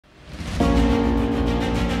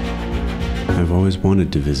I've always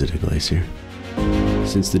wanted to visit a glacier.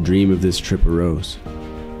 Since the dream of this trip arose,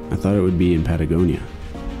 I thought it would be in Patagonia,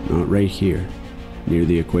 not right here, near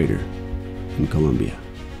the equator, in Colombia.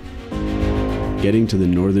 Getting to the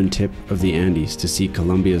northern tip of the Andes to see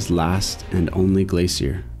Colombia's last and only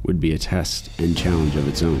glacier would be a test and challenge of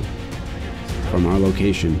its own. From our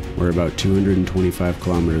location, we're about 225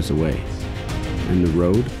 kilometers away, and the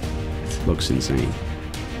road looks insane.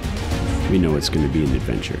 We know it's going to be an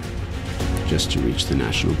adventure, just to reach the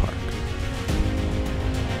national park.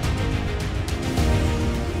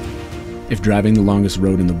 If driving the longest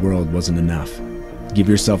road in the world wasn't enough, give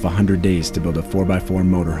yourself 100 days to build a 4x4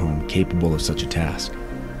 motorhome capable of such a task.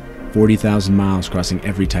 40,000 miles crossing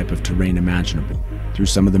every type of terrain imaginable, through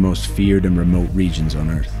some of the most feared and remote regions on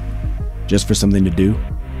Earth. Just for something to do?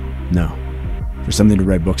 No. For something to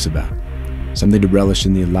write books about. Something to relish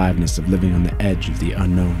in the aliveness of living on the edge of the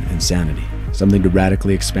unknown and sanity. Something to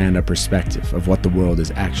radically expand our perspective of what the world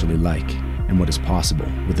is actually like and what is possible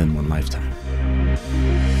within one lifetime.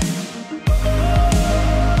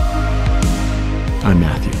 I'm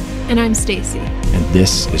Matthew. And I'm Stacy. And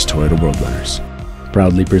this is Toyota World Runners,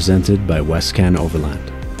 proudly presented by Westcan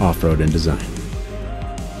Overland, Off-Road and Design.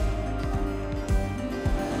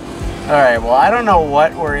 Alright, well I don't know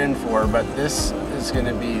what we're in for, but this is going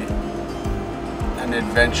to be an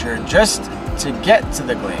adventure just to get to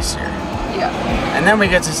the glacier. Yeah. And then we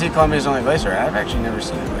get to see Colombia's only glacier. I've actually never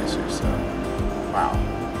seen a glacier, so wow.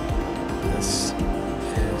 This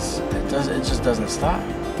is, it just doesn't stop.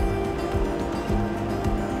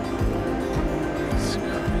 It's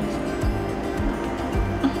crazy.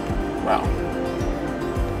 Wow.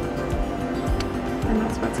 And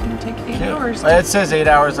that's what's going to take 8 hours. It says 8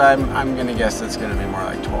 hours. I'm going to guess it's going to be more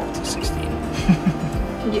like 12 to 16.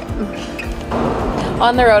 Yeah.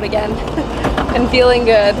 On the road again and feeling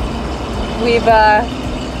good. We've,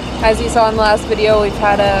 as you saw in the last video, we've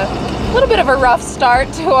had a little bit of a rough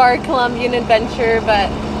start to our Colombian adventure, but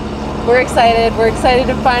we're excited. We're excited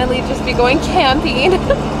to finally just be going camping.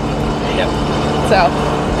 Yep. So.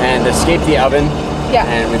 And escape the oven. Yeah.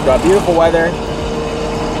 And we've got beautiful weather.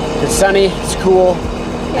 It's sunny, it's cool,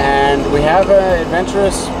 yeah. And we have an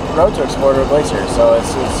adventurous road to explore to a glacier, so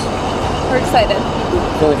it's we're excited.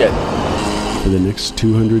 Feeling good. For the next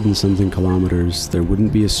 200 and something kilometers, there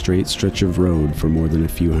wouldn't be a straight stretch of road for more than a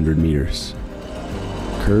few hundred meters.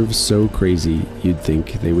 Curves so crazy, you'd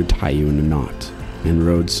think they would tie you in a knot, and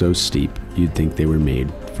roads so steep, you'd think they were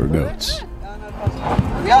made for goats.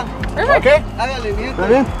 Okay. Está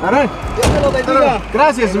bien. All right.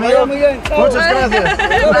 Gracias, amigo. Muchas gracias.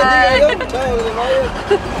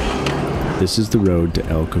 This is the road to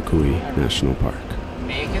El Cocuy National Park.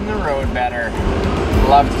 Making the road better.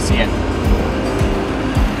 Love to see it.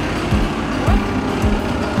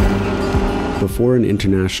 Before an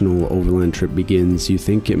international overland trip begins, you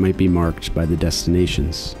think it might be marked by the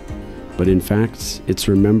destinations. But in fact, it's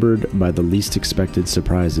remembered by the least expected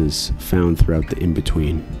surprises found throughout the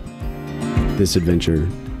in-between. This adventure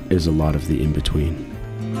is a lot of the in-between.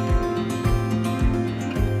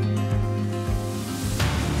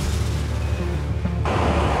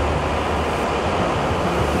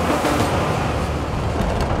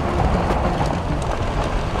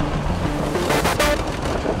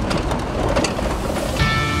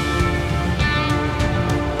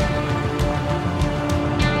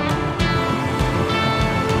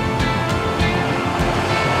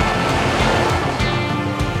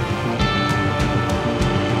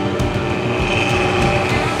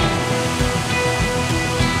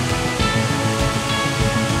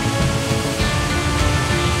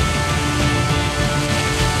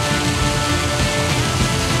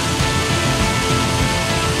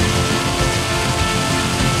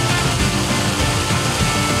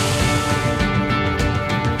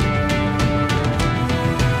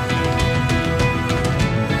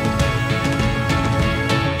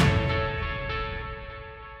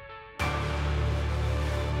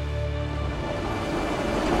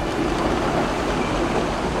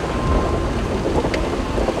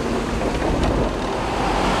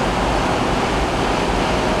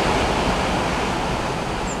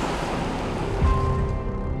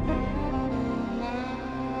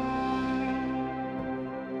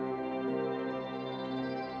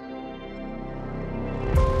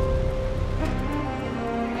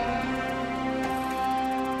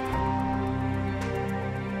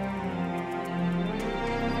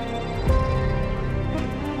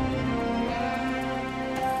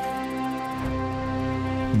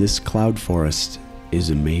 This cloud forest is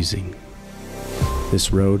amazing.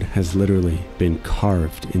 This road has literally been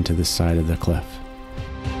carved into the side of the cliff.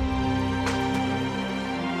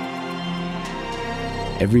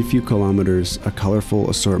 Every few kilometers, a colorful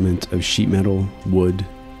assortment of sheet metal, wood,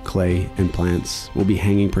 clay, and plants will be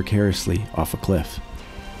hanging precariously off a cliff.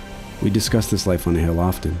 We discuss this life on the hill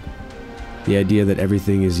often. The idea that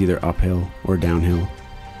everything is either uphill or downhill,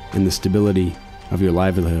 and the stability of your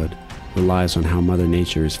livelihood relies on how Mother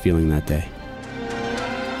Nature is feeling that day.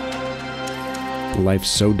 A life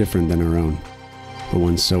so different than our own, but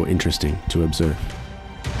one so interesting to observe.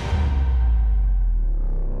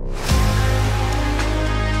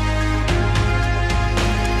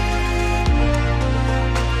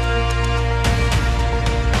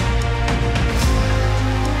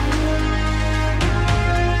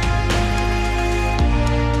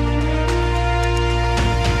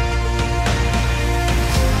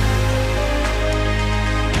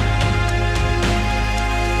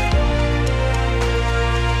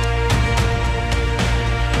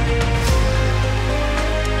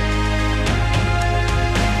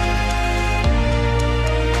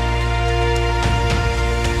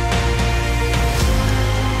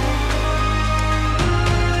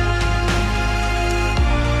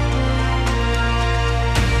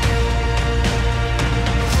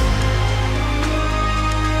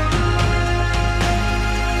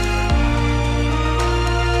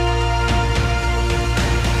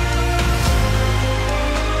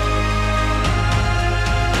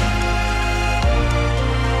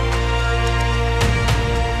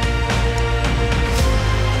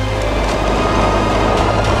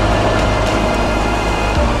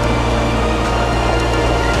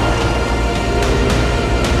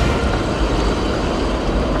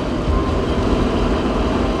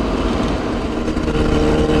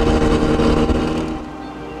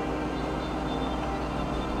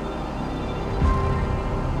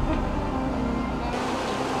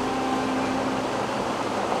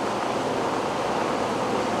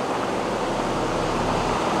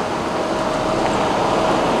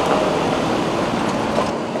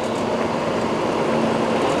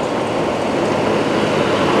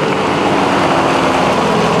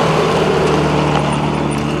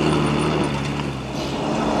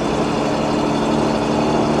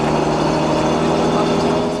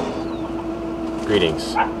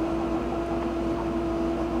 Greetings,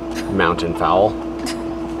 mountain fowl.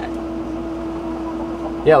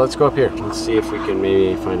 Yeah, let's go up here. Let's see if we can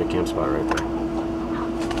maybe find a camp spot right there.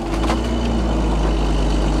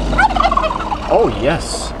 Oh,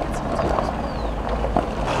 yes.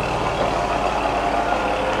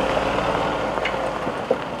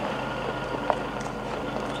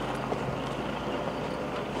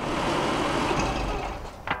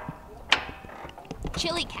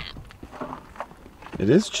 Chili camp. It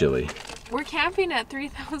is chilly. We're camping at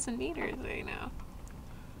 3,000 meters right now.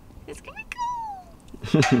 It's gonna be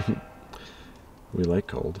cold. We like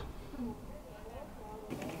cold.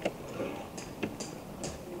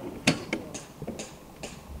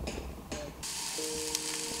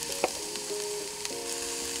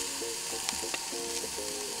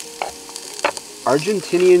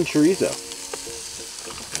 Argentinian chorizo.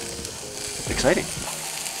 Exciting.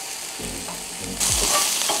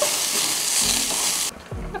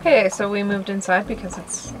 Okay, so we moved inside because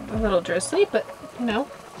it's a little drizzly, but you know.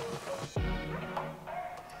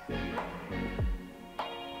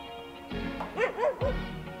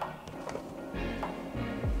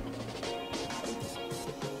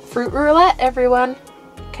 Fruit roulette, everyone.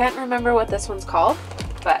 Can't remember what this one's called,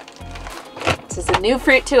 but this is a new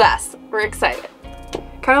fruit to us. We're excited.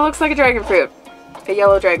 Kind of looks like a dragon fruit, a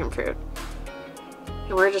yellow dragon fruit.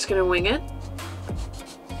 And we're just gonna wing it.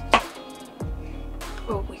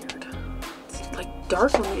 Oh, weird. It's like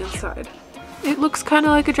dark on the inside. It looks kind of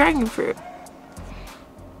like a dragon fruit.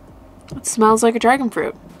 It smells like a dragon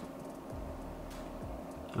fruit.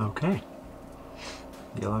 Okay.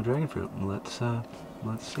 Yellow dragon fruit. Let's see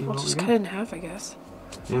We'll what we just got. cut it in half, I guess.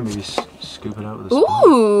 Yeah, maybe scoop it out with a spoon.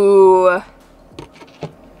 Ooh!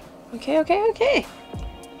 Okay.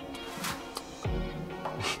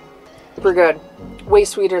 We're good. Way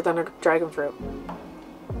sweeter than a dragon fruit.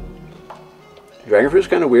 Dragon fruit's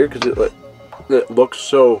kind of weird because it looks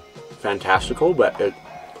so fantastical, but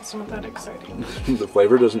It's not that exciting. the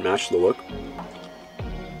flavor doesn't match the look.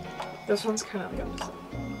 This one's kind of good.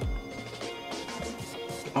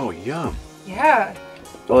 Oh, yum. Yeah.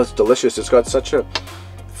 Oh, it's delicious. It's got such a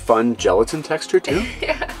fun gelatin texture too.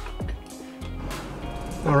 Yeah.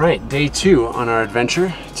 All right, day 2 on our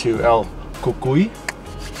adventure to El Cocuy.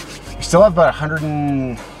 We still have about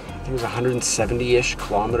 170-ish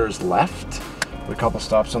kilometers left. A couple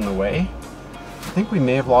stops on the way. I think we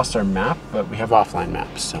may have lost our map, but we have offline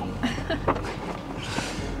maps, so.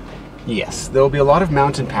 Yes, there will be a lot of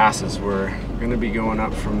mountain passes. We're going to be going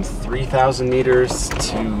up from 3,000 meters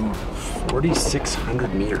to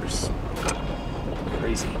 4,600 meters.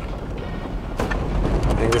 Crazy.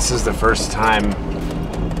 I think this is the first time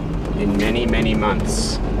in many, many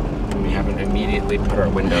months we haven't immediately put our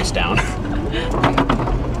windows down.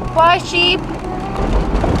 Bye, sheep.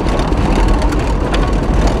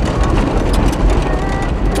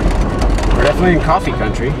 We're definitely in coffee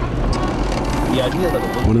country.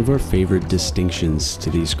 One of our favorite distinctions to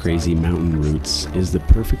these crazy mountain routes is the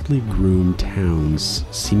perfectly groomed towns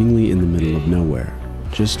seemingly in the middle of nowhere,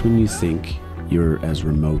 just when you think you're as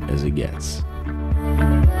remote as it gets.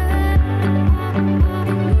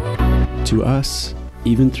 To us,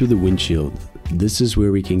 even through the windshield, this is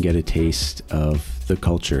where we can get a taste of the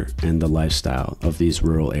culture and the lifestyle of these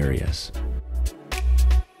rural areas.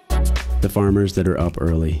 The farmers that are up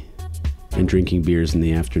early and drinking beers in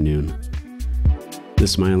the afternoon. The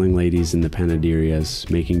smiling ladies in the panaderias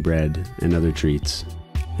making bread and other treats,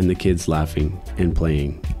 and the kids laughing and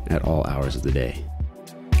playing at all hours of the day.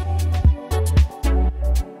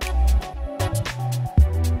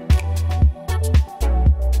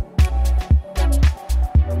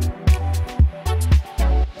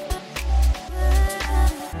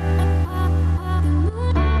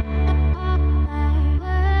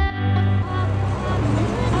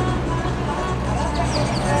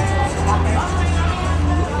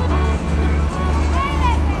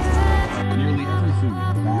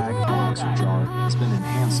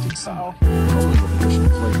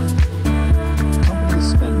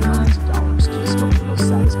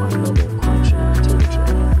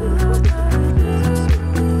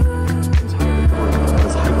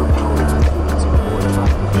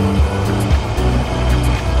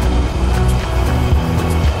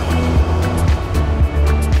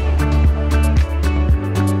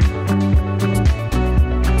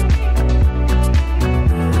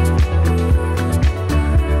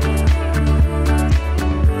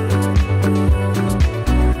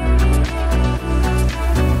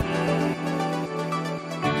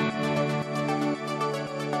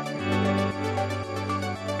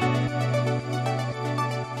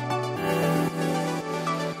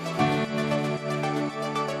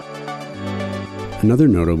 Another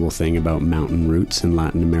notable thing about mountain routes in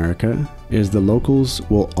Latin America is the locals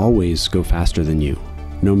will always go faster than you,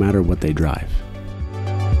 no matter what they drive.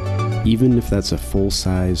 Even if that's a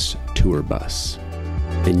full-size tour bus,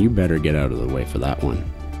 then you better get out of the way for that one.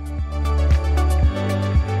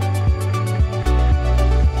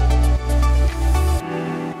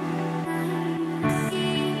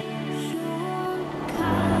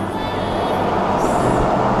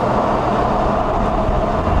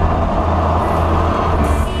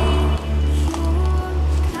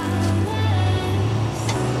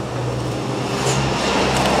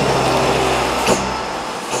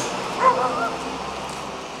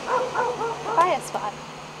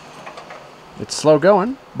 It's slow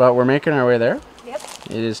going, but we're making our way there. Yep.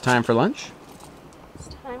 It is time for lunch. It's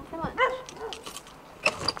time for lunch.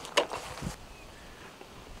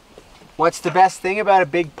 What's the best thing about a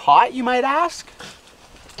big pot, you might ask?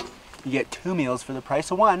 You get 2 meals for the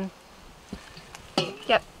price of 1.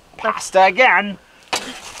 Yep. Pasta again.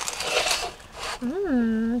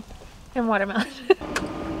 Mmm. And watermelon. We're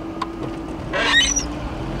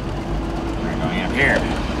going up here.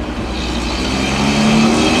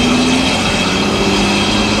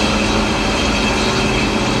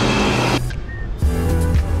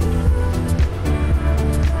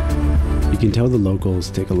 You can tell the locals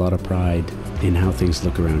take a lot of pride in how things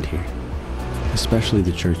look around here, especially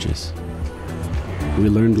the churches. We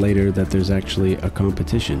learned later that there's actually a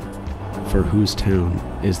competition for whose town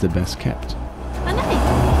is the best kept. Oh, nice.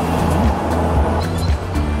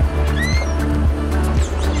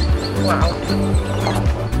 Wow.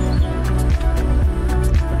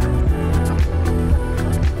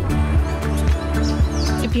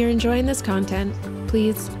 If you're enjoying this content,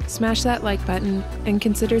 please smash that like button and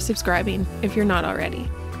consider subscribing if you're not already.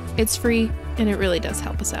 It's free and it really does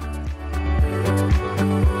help us out.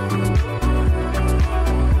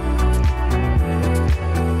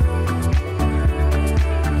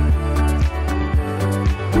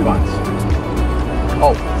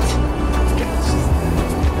 Oh.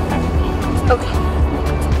 Okay.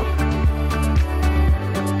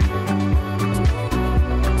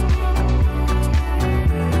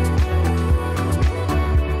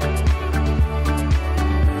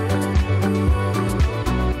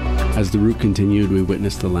 As the route continued, we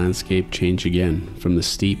witnessed the landscape change again from the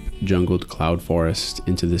steep, jungled cloud forest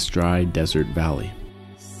into this dry desert valley.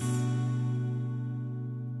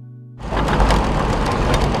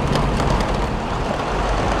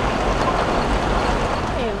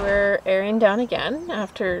 down again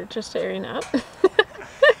after just airing up.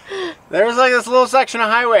 There was like this little section of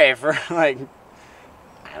highway for like,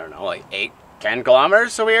 I don't know, like 8-10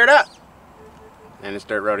 kilometers, so we aired up. And it's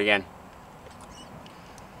dirt road again.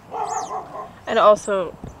 And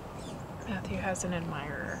also, Matthew has an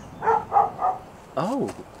admirer.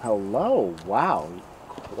 Oh, hello. Wow.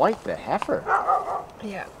 Quite the heifer.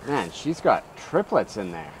 Yeah. Man, she's got triplets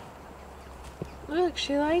in there. Look,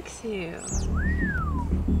 she likes you.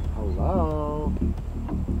 Hello.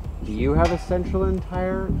 Do you have a central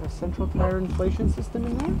tire inflation system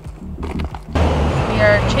in there? We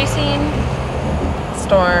are chasing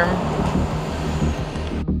storm.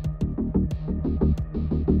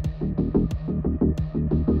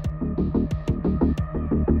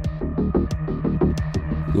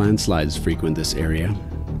 Landslides frequent this area,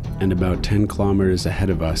 and about 10 kilometers ahead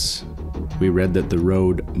of us, we read that the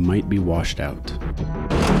road might be washed out.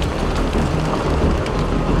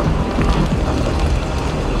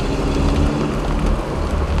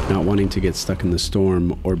 Not wanting to get stuck in the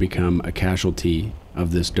storm or become a casualty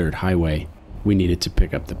of this dirt highway, we needed to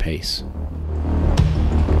pick up the pace.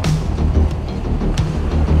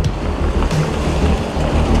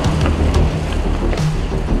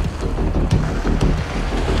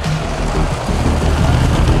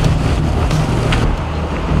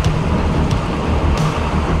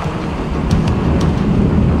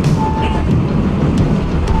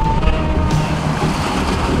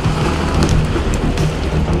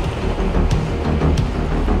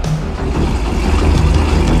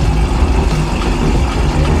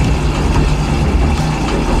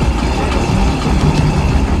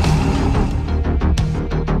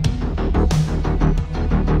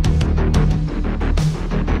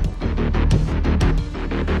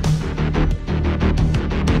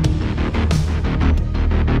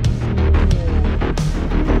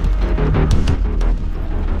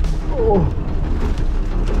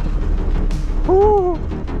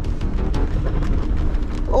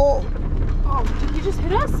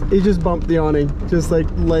 He just bumped the awning, just like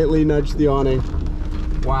lightly nudged the awning.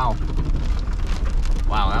 Wow.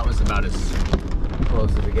 Wow, that was about as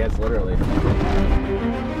close as it gets, literally.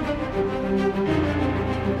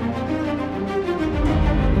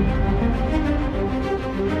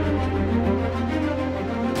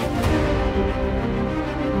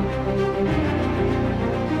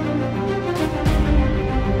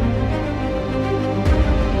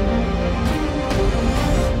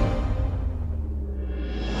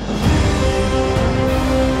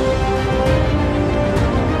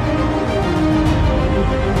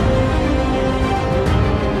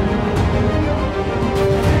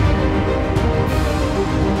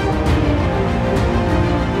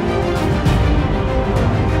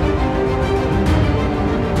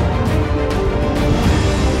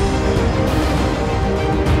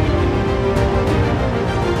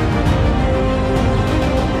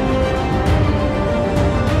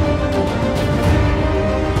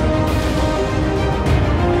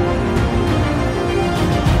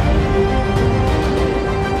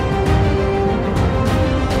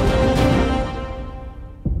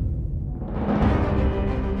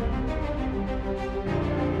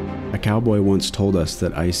 A cowboy once told us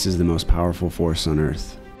that ice is the most powerful force on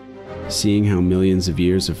Earth. Seeing how millions of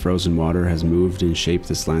years of frozen water has moved and shaped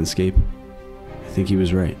this landscape, I think he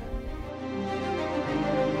was right.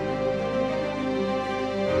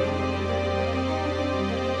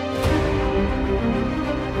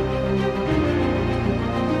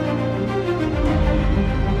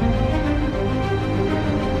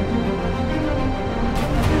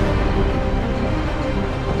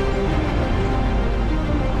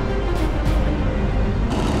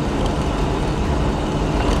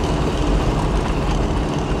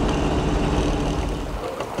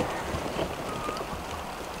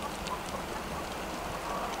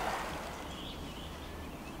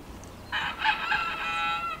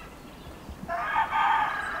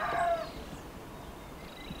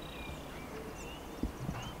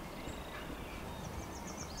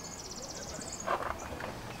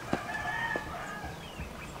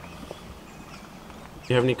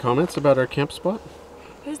 Do you have any comments about our camp spot?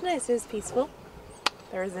 It was nice, it was peaceful.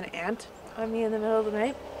 There was an ant on me in the middle of the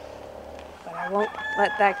night, but I won't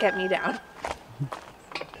let that get me down.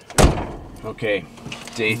 Okay,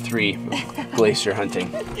 day 3, glacier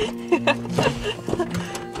hunting.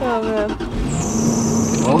 Oh man.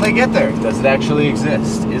 Will they get there? Does it actually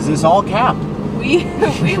exist? Is this all cap? We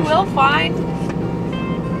will find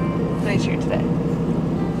Glacier today.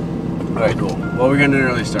 Alright, cool. Well, we're getting an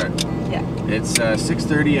early start. Yeah. It's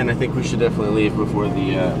 6:30 and I think we should definitely leave before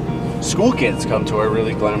the school kids come to our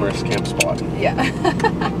really glamorous camp spot. Yeah.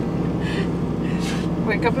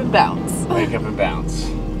 Wake up and bounce. wake up and bounce.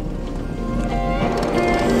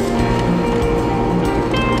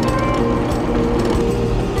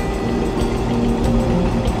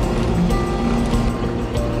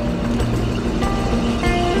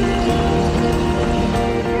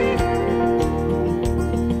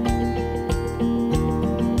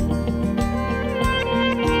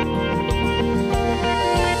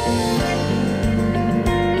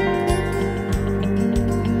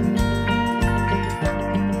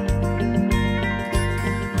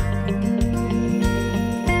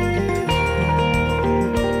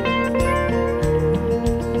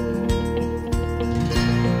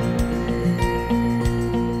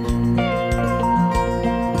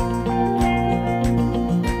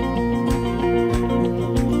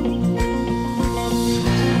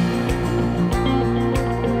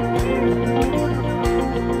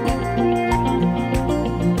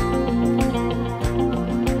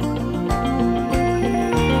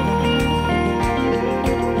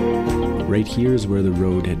 Right here is where the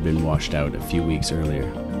road had been washed out a few weeks earlier.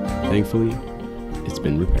 Thankfully, it's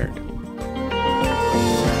been repaired.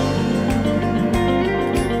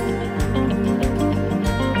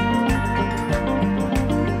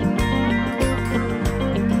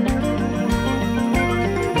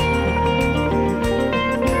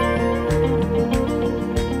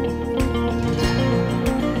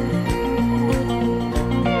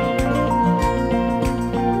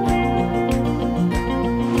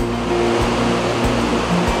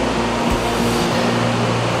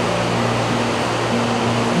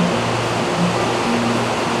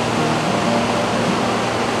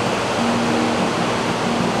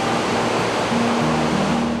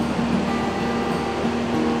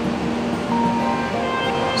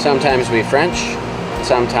 Sometimes we French,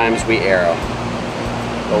 sometimes we arrow,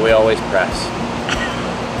 but we always press.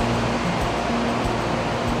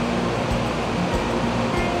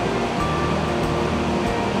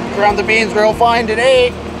 Around the beans we'll find an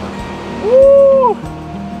 8. Woo!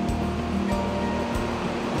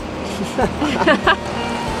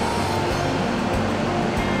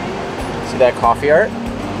 See that coffee art?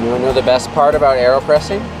 You wanna know the best part about arrow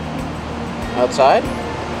pressing? Outside?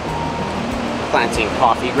 Planting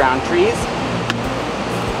coffee ground trees.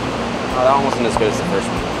 Oh, that one wasn't as good as the first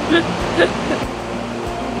one.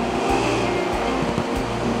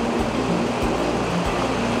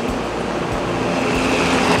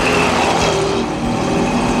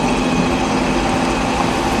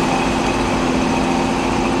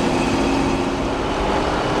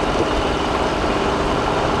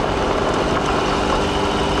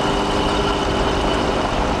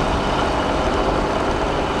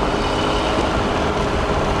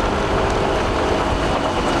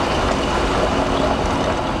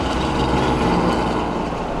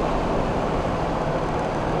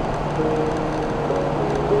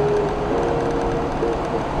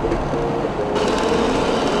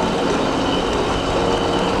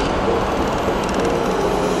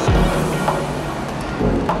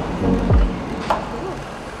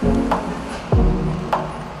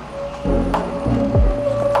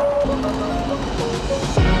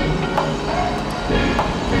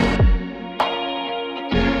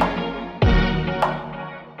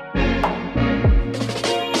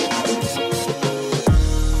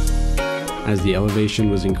 As the elevation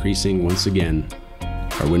was increasing once again,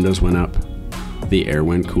 our windows went up, the air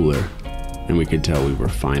went cooler, and we could tell we were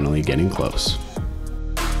finally getting close.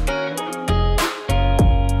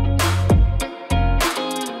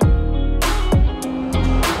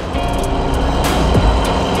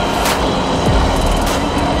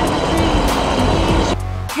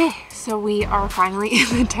 Okay, so we are finally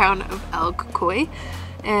in the town of Cocuy,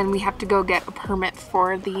 and we have to go get a permit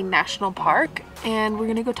for the national park, and we're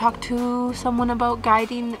gonna go talk to someone about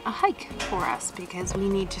guiding a hike for us because we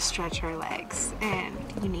need to stretch our legs and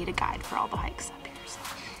you need a guide for all the hikes up here, so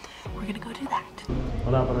we're gonna go do that.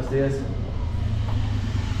 Hola, buenos días.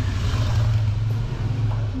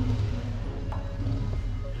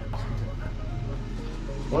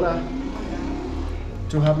 Hola.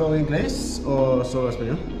 ¿Tú hablas inglés o solo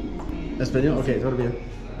español? Español, ok, todo bien.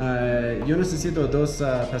 Yo necesito 2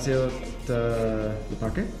 paseos de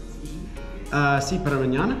parque. Sí, para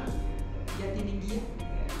mañana. ¿Ya tienen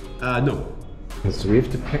guía? No. So we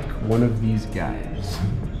have to pick one of these guys.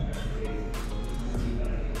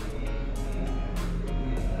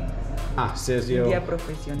 Sergio. Guía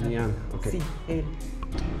profesional. Mañana, okay. Sí, él.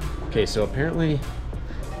 Okay, so apparently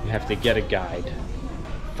you have to get a guide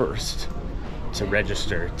first to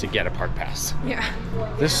register to get a park pass. Yeah.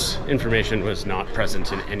 This information was not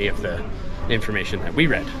present in any of the information that we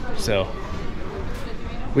read. So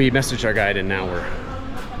we messaged our guide and now we're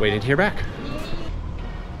waiting to hear back.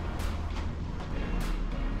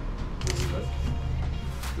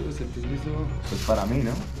 Pues para mí,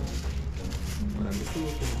 ¿no?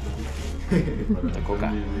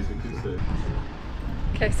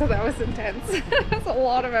 Okay, so that was intense. That's a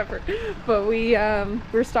lot of effort. But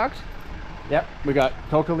we're stocked. Yep, we got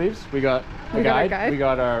coca leaves, we got a guide, we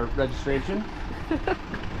got our registration.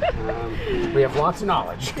 We have lots of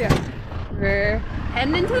knowledge. Yeah. We're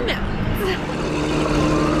heading into the mountains.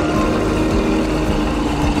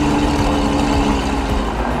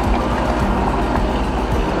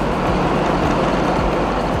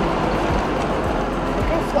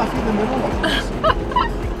 Fluffy in the middle of this.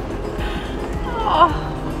 Oh.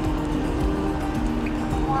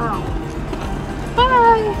 Wow.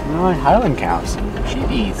 Bye. They're like Highland cows.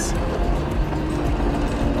 Sheepies.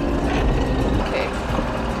 Okay.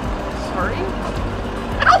 Sorry.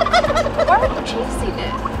 Why are you chasing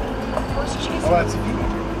it? Who's chasing Oh, that's a female.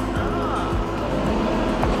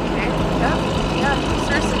 Okay. Yeah.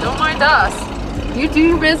 Seriously, don't mind us. You do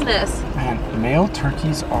your business. Man, male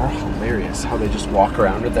turkeys are hilarious. How they just walk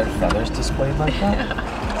around with their feathers displayed like that.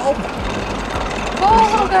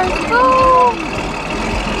 Go, guys, go!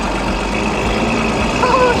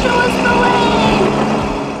 Oh, show us the way!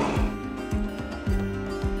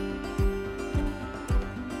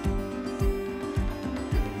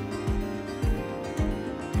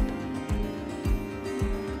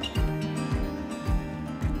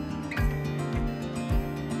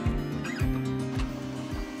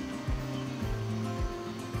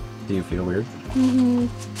 Do you feel weird? Mm-hmm.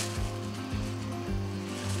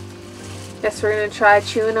 Guess we're gonna try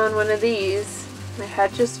chewing on one of these. My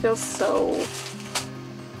head just feels so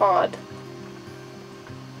odd.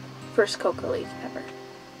 First coca leaf ever.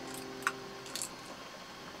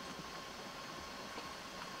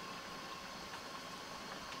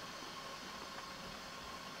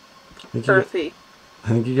 Earthy. I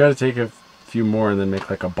think you gotta take a few more and then make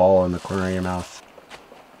like a ball in the corner of your mouth.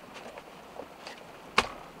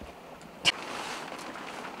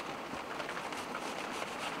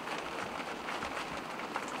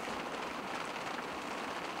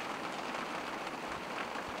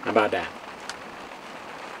 How about that?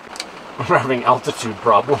 We're having altitude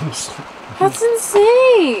problems. That's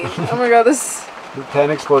insane! Oh my god, this... The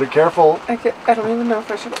pen exploded. Careful. I don't even know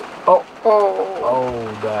if I should... Oh. Oh.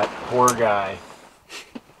 Oh, that poor guy.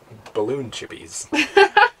 Balloon chippies.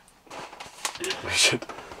 We should...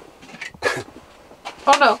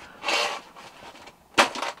 Oh no.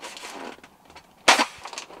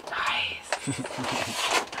 Nice.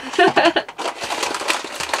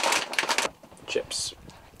 Chips.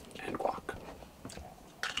 And guac.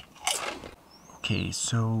 Okay,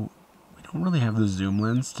 so we don't really have the zoom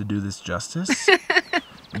lens to do this justice,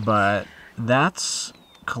 but that's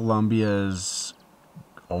Colombia's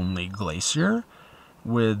only glacier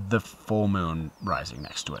with the full moon rising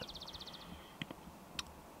next to it.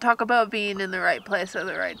 Talk about being in the right place at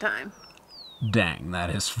the right time. Dang, that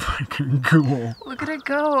is freaking cool. Look at it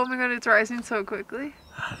go. Oh my god, it's rising so quickly.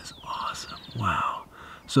 That is awesome. Wow.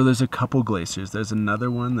 So there's a couple glaciers. There's another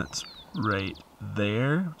one that's right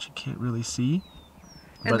there, which you can't really see.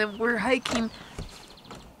 And then we're hiking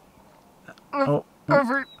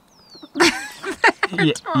over.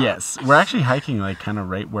 Yes, we're actually hiking like kind of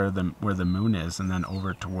right where the moon is, and then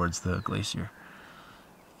over towards the glacier.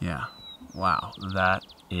 Yeah. Wow, that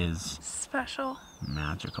is special.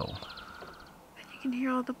 Magical. And you can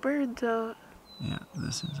hear all the birds out. Yeah,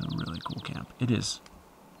 this is a really cool camp. It is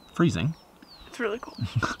freezing. It's really cool.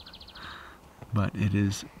 But it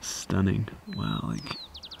is stunning. Wow, like...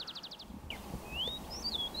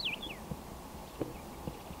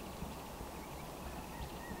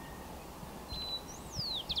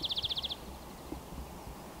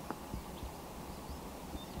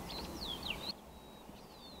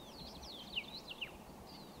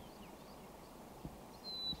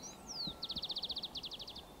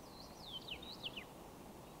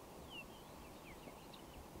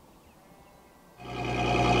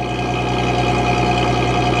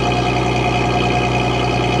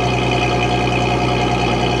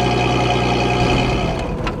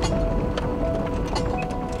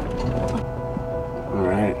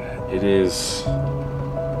 It is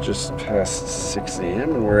just past 6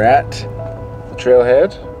 a.m. and we're at the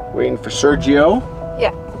trailhead waiting for Sergio.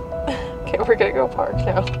 Yeah. Okay, we're gonna go park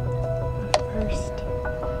now. First.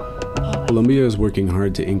 Colombia is working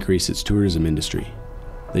hard to increase its tourism industry.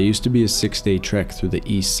 There used to be a 6-day trek through the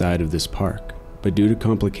east side of this park, but due to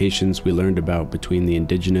complications we learned about between the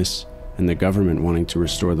indigenous and the government wanting to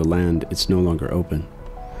restore the land, it's no longer open.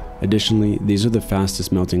 Additionally, these are the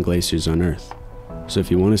fastest melting glaciers on Earth. So if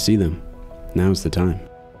you want to see them, now's the time.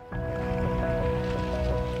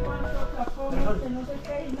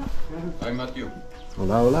 Hi Matthew.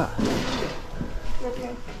 Hola, hola.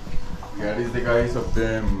 Here is the guys of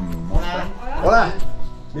the Mustang. Hola.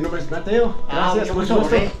 Mi nombre es Mateo. Gracias, mucho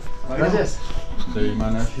gusto. Gracias. They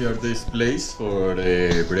manage here this place for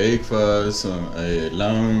breakfast,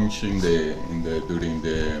 lunch during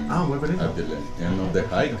the muy bonito. at the end of the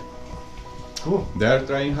hike. Cool. They are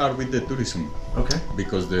trying hard with the tourism Okay.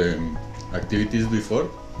 because the activities before,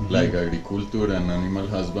 like agriculture and animal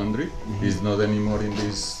husbandry, is not anymore in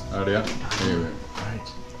this area.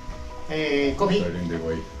 Right. Coffee. They're in the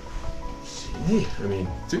way. Sí, I mean,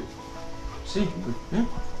 Sí. sí. Yeah.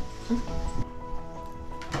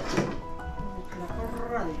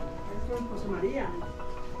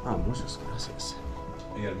 Ah, muchas gracias.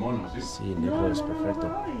 Y el mono, sí. Sí, negro es perfecto.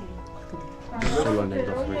 Solo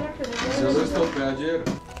negro fue. Yo lo estopé ayer.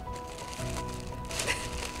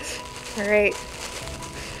 All right,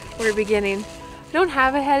 we're beginning. I don't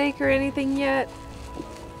have a headache or anything yet.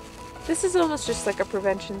 This is almost just like a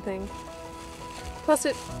prevention thing. Plus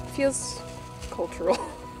it feels cultural.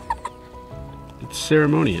 It's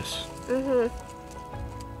ceremonious. Oh,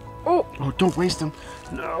 Oh, don't waste them.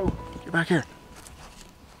 No. Get back here.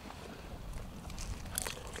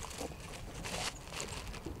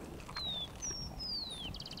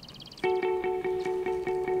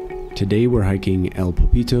 Today we're hiking El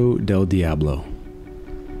Pepito del Diablo.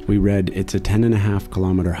 We read it's a 10.5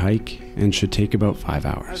 kilometer hike and should take about 5 How's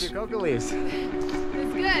hours. your coca leaves?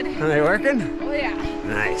 it's good. Are they working? Oh yeah.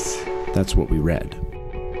 Nice. That's what we read.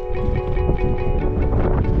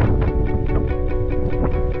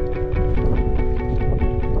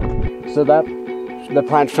 So the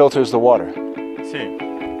plant filters the water. Sí.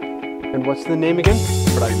 And what's the name again?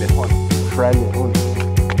 Frailejón. Frailejón.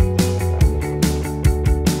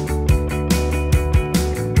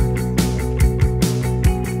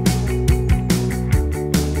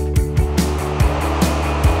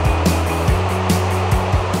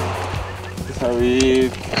 So we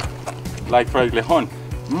like Frailejón.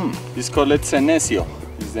 It's called Senecio,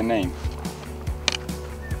 is the name.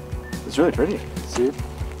 It's really pretty. Sí.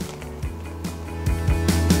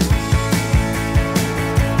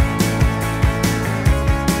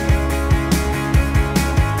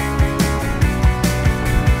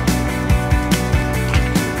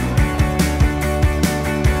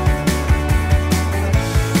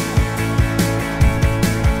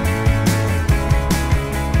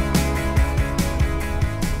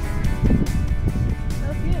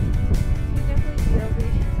 That's good. You definitely feel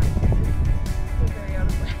the very out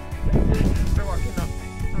of breath for walking up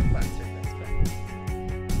on flat surface,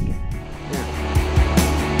 but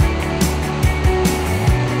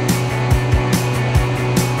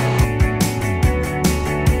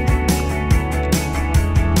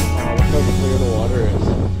Wow, look how clear the water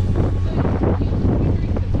is.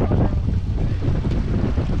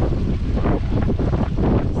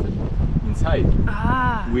 Inside.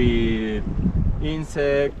 ah, With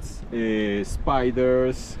insects,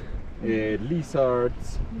 spiders,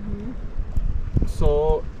 lizards.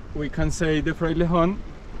 So we can say the Frailejón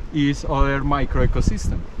is other micro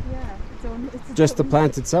ecosystem. yeah, it's Just the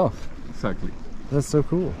plant itself. Exactly. That's so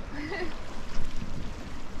cool.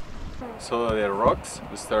 So the rocks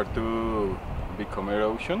start to become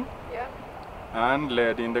erosion yeah. and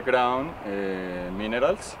let in the ground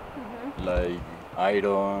minerals like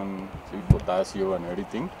iron, potassium and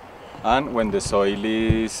everything. And when the soil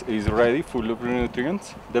is ready, full of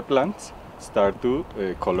nutrients, the plants start to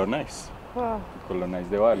colonize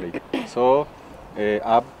the valley. So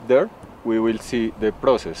up there we will see the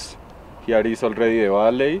process. Here is already the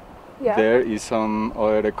valley. Yeah. There is some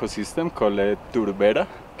other ecosystem called turbera.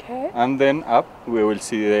 Okay. And then up we will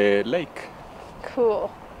see the lake. Cool.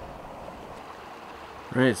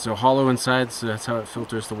 Right, so hollow inside, so that's how it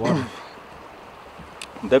filters the water.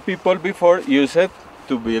 The people before used it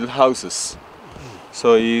to build houses.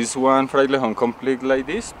 So it's one Frailejón complete like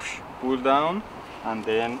this, pull down, and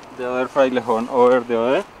then the other Frailejón over the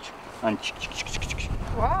other, and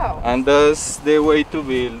Wow. and that's the way to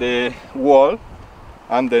build the wall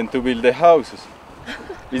and then to build the houses.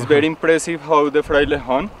 It's very impressive how the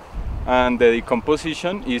Frailejón and the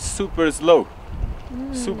decomposition is super slow.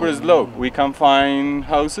 Super slow. We can find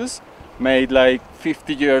houses made like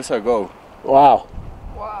 50 years ago. Wow.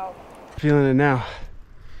 Wow. Feeling it now.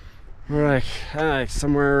 We're like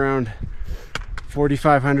somewhere around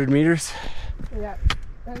 4,500 meters. Yeah.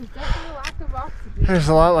 There's definitely a lack of oxygen. There's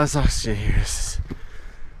a lot less oxygen here.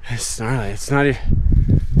 It's gnarly. It's not even.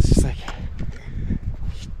 It's just like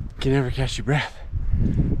you can never catch your breath.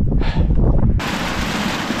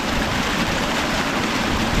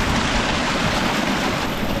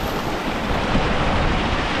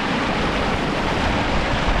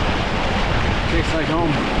 Tastes like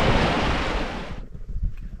home.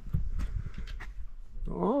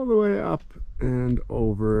 All the way up and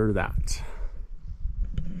over that.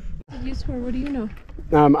 Used for, what do you know?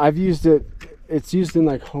 I've used it. It's used in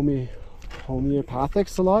like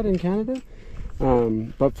homeopathics a lot in Canada,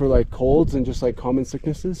 but for like colds and just like common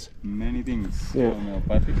sicknesses. Many things. Yeah.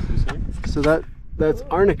 Homeopathics, you say? So that's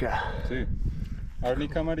arnica. Sí.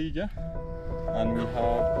 Arnica amarilla, and we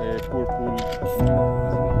have a purple.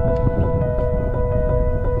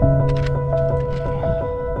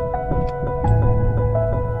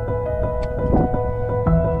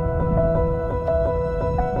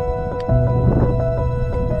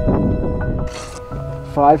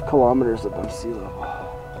 5 kilometers above sea level.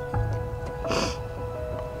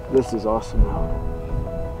 This is awesome now.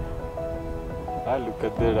 Ah, look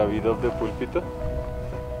at the rabbit of the pulpito.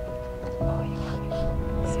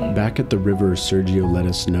 Back at the river, Sergio let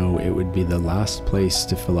us know it would be the last place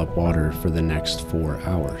to fill up water for the next 4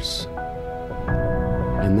 hours.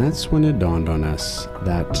 And that's when it dawned on us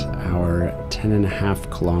that our 10.5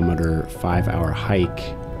 kilometer, 5-hour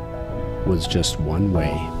hike was just one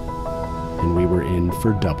way, and we were in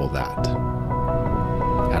for double that,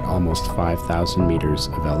 at almost 5,000 meters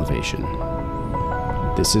of elevation.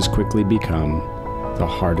 This has quickly become the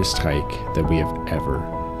hardest hike that we have ever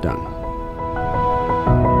done.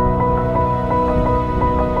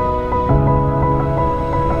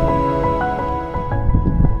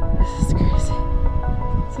 This is crazy.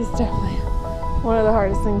 This is definitely one of the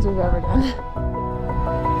hardest things we've ever done.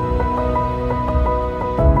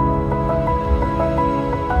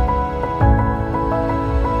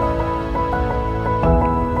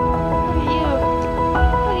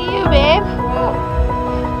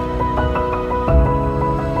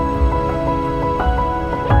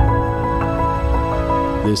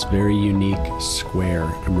 This very unique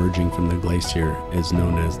square emerging from the glacier is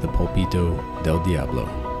known as the Pulpito del Diablo.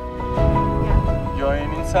 Join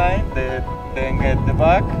inside, then get the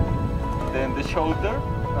back, then the shoulder,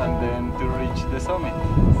 and then to reach the summit.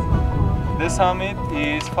 The summit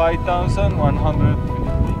is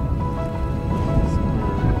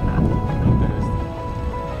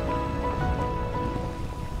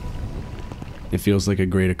 5,150. It feels like a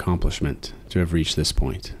great accomplishment to have reached this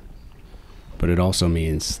point, but it also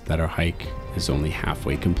means that our hike is only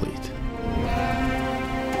halfway complete.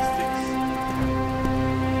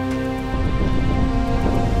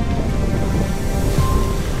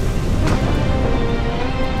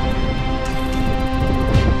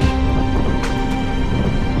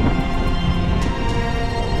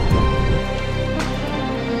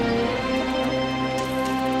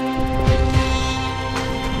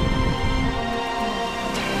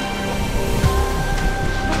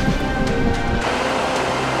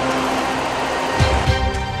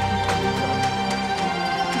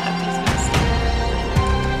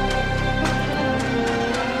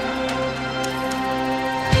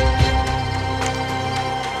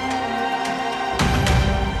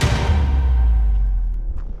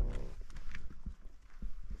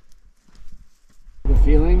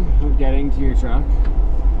 Feeling of getting to your truck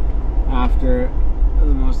after the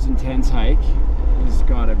most intense hike has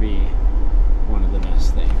got to be one of the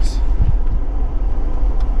best things.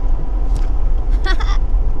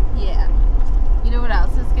 Yeah. You know what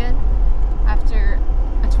else is good? After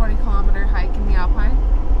a 20-kilometer hike in the Alpine?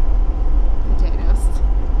 Potatoes.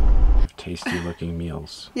 Tasty looking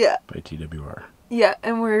meals. Yeah. By TWR. Yeah,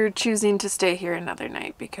 and we're choosing to stay here another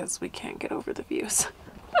night because we can't get over the views.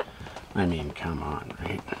 I mean, come on,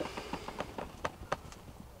 right?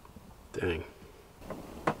 Dang.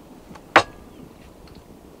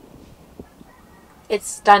 It's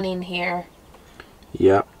stunning here.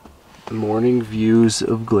 Yep. Morning views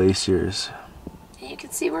of glaciers. You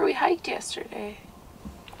can see where we hiked yesterday.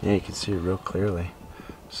 Yeah, you can see it real clearly.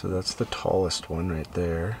 So that's the tallest one right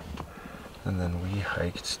there. And then we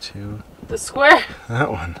hiked to The square.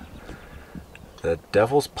 that one. The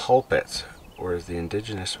Devil's Pulpit, or as the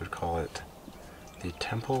indigenous would call it, the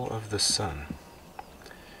Temple of the Sun.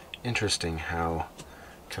 Interesting how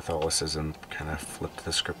Catholicism kind of flipped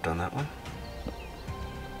the script on that one.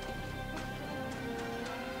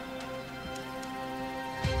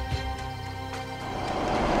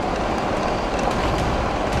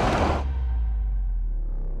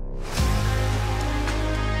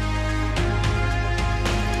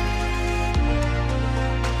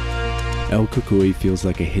 El Cocuy feels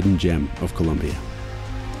like a hidden gem of Colombia.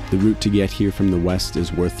 The route to get here from the west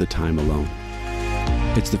is worth the time alone.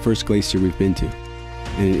 It's the first glacier we've been to,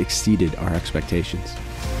 and it exceeded our expectations,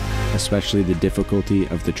 especially the difficulty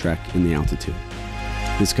of the trek in the altitude.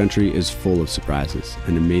 This country is full of surprises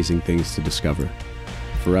and amazing things to discover,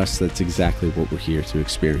 For us, that's exactly what we're here to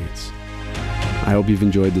experience. I hope you've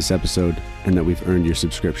enjoyed this episode and that we've earned your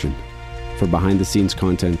subscription. For behind-the-scenes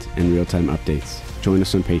content and real-time updates, join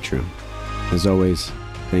us on Patreon. As always,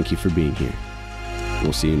 thank you for being here.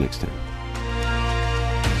 We'll see you next time.